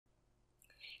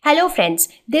Hello friends,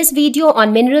 this video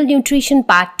on Mineral Nutrition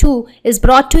Part 2 is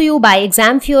brought to you by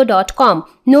examfear.com.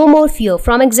 No more fear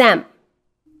from exam.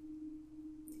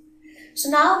 So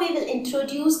now we will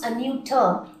introduce a new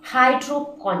term,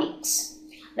 hydroponics.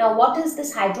 Now what is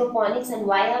this hydroponics and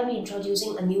why are we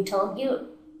introducing a new term here?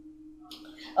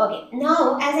 Okay,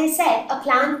 now as I said, a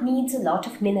plant needs a lot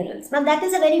of minerals. Now that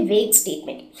is a very vague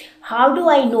statement. How do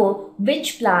I know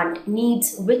which plant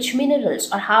needs which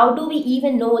minerals, or how do we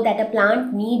even know that a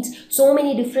plant needs so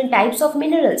many different types of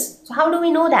minerals? So how do we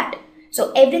know that?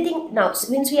 So everything, now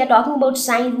since we are talking about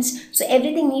science, so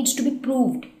everything needs to be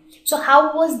proved. So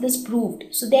how was this proved?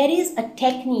 So there is a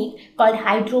technique called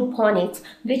hydroponics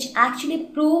which actually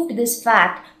proved this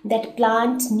fact that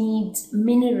plants needs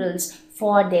minerals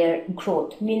for their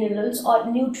growth, minerals or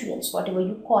nutrients, whatever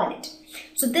you call it.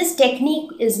 So this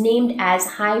technique is named as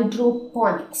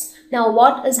hydroponics. Now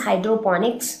what is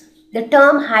hydroponics? The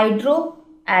term hydro,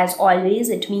 as always,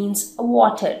 it means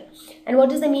water. And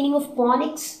what is the meaning of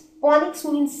ponics? Ponics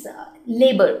means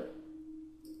labor.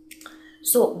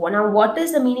 So now what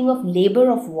is the meaning of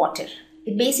labor of water?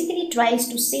 It basically tries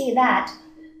to say that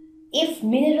if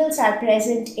minerals are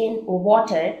present in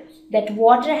water, that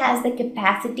water has the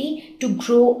capacity to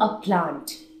grow a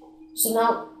plant. So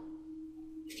now,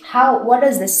 what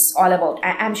is this all about?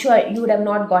 I'm sure you would have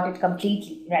not got it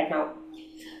completely right now.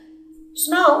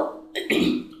 So now,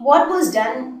 what was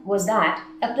done was that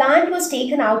a plant was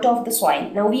taken out of the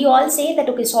soil. Now we all say that,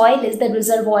 okay, soil is the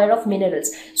reservoir of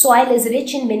minerals. Soil is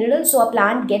rich in minerals, so a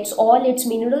plant gets all its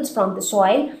minerals from the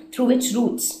soil through its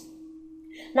roots.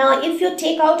 Now if you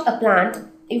take out a plant,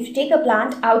 if you take a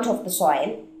plant out of the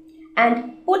soil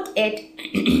and put it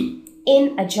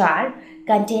in a jar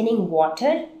containing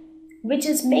water which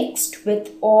is mixed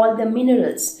with all the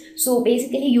minerals. So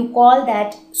basically you call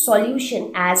that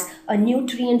solution as a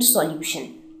nutrient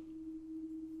solution.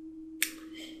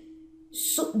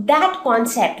 So that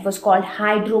concept was called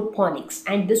hydroponics,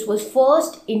 and this was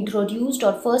first introduced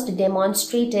or first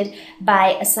demonstrated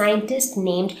by a scientist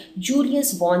named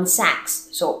Julius von Sachs.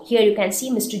 So here you can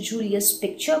see Mr. Julius'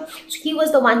 picture. So he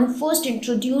was the one who first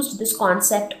introduced this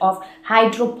concept of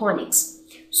hydroponics.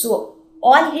 So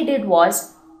all he did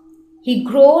was he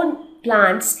grown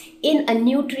plants in a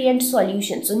nutrient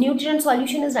solution. So nutrient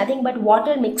solution is nothing but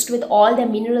water mixed with all the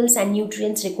minerals and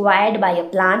nutrients required by a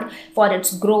plant for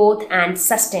its growth and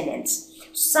sustenance.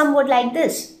 Somewhat like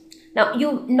this. Now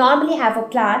you normally have a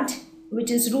plant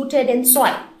which is rooted in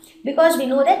soil, because we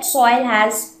know that soil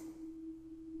has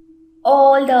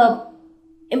all the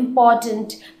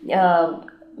important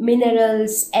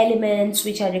minerals, elements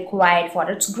which are required for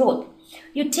its growth.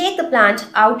 You take the plant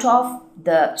out of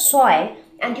the soil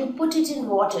and you put it in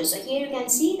water. So here you can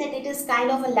see that it is kind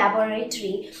of a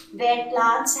laboratory where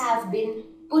plants have been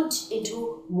put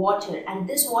into water, and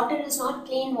this water is not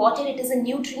plain water, it is a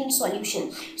nutrient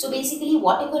solution. So basically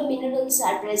whatever minerals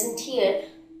are present here,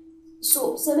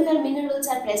 so similar minerals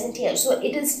are present here. So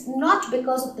it is not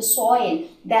because of the soil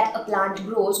that a plant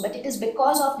grows, but it is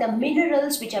because of the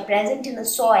minerals which are present in the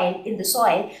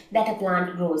soil that a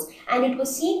plant grows. And it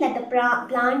was seen that the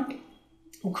plant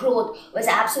growth was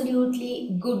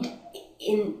absolutely good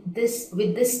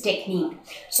with this technique.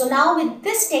 So now with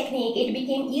this technique it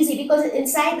became easy, because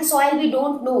inside the soil we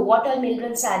don't know what all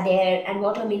minerals are there and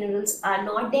what all minerals are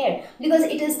not there, because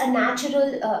it is a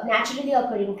naturally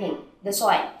occurring thing, the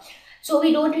soil. So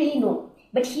we don't really know.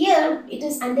 But here it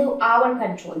is under our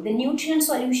control. The nutrient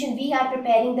solution, we are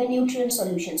preparing the nutrient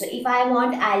solution. So if I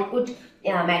want, I'll put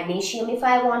magnesium. If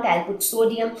I want, I'll put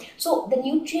sodium. So the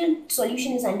nutrient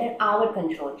solution is under our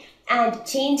control. And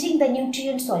changing the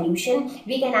nutrient solution,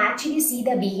 we can actually see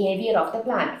the behavior of the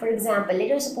plant. For example,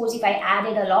 let us suppose if I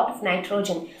added a lot of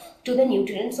nitrogen to the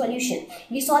nutrient solution,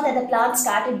 we saw that the plant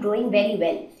started growing very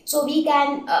well. So we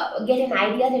can get an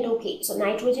idea that, okay, so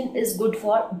nitrogen is good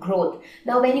for growth.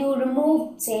 Now when you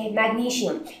remove, say,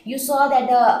 magnesium, you saw that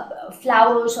the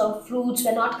flowers or fruits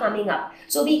were not coming up.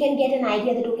 So we can get an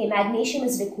idea that, okay, magnesium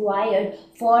is required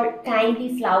for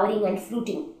timely flowering and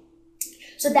fruiting.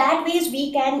 So that ways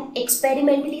we can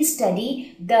experimentally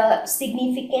study the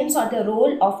significance or the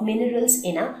role of minerals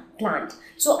in a plant.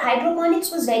 So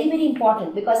hydroponics was very, very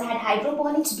important, because had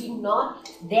hydroponics been not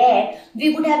there,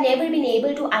 we would have never been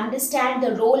able to understand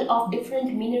the role of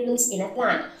different minerals in a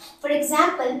plant. For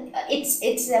example,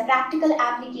 its practical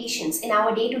applications in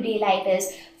our day-to-day life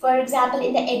is, for example,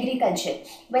 in the agriculture,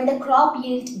 when the crop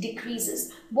yield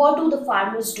decreases, what do the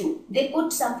farmers do? They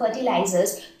put some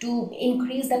fertilizers to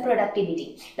increase the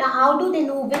productivity. Now, how do they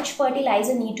know which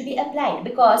fertilizer need to be applied?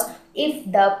 Because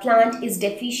if the plant is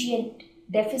deficient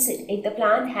deficit, if the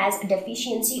plant has a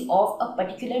deficiency of a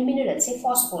particular mineral, say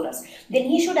phosphorus, then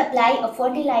he should apply a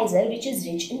fertilizer which is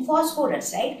rich in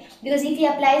phosphorus, right? Because if he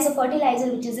applies a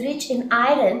fertilizer which is rich in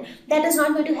iron, that is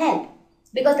not going to help,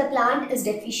 because the plant is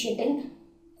deficient in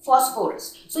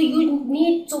phosphorus. So we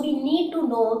need to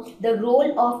know the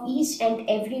role of each and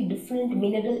every different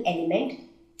mineral element,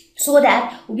 so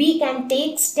that we can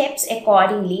take steps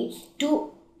accordingly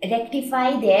to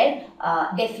rectify their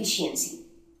deficiency.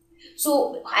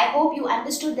 So I hope you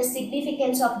understood the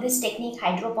significance of this technique,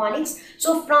 hydroponics.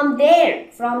 So from there,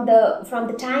 from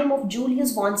the time of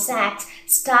Julius von Sachs,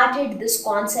 started this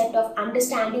concept of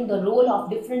understanding the role of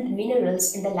different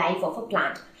minerals in the life of a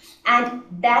plant. And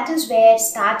that is where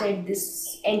started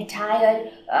this entire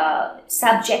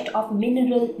subject of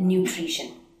mineral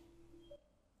nutrition.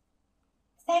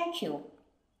 Thank you.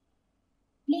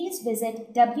 Please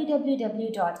visit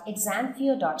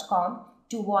www.examfear.com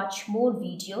to watch more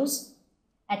videos,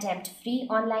 attempt free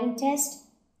online test,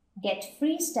 get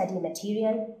free study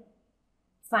material,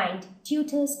 find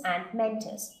tutors and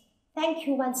mentors. Thank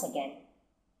you once again.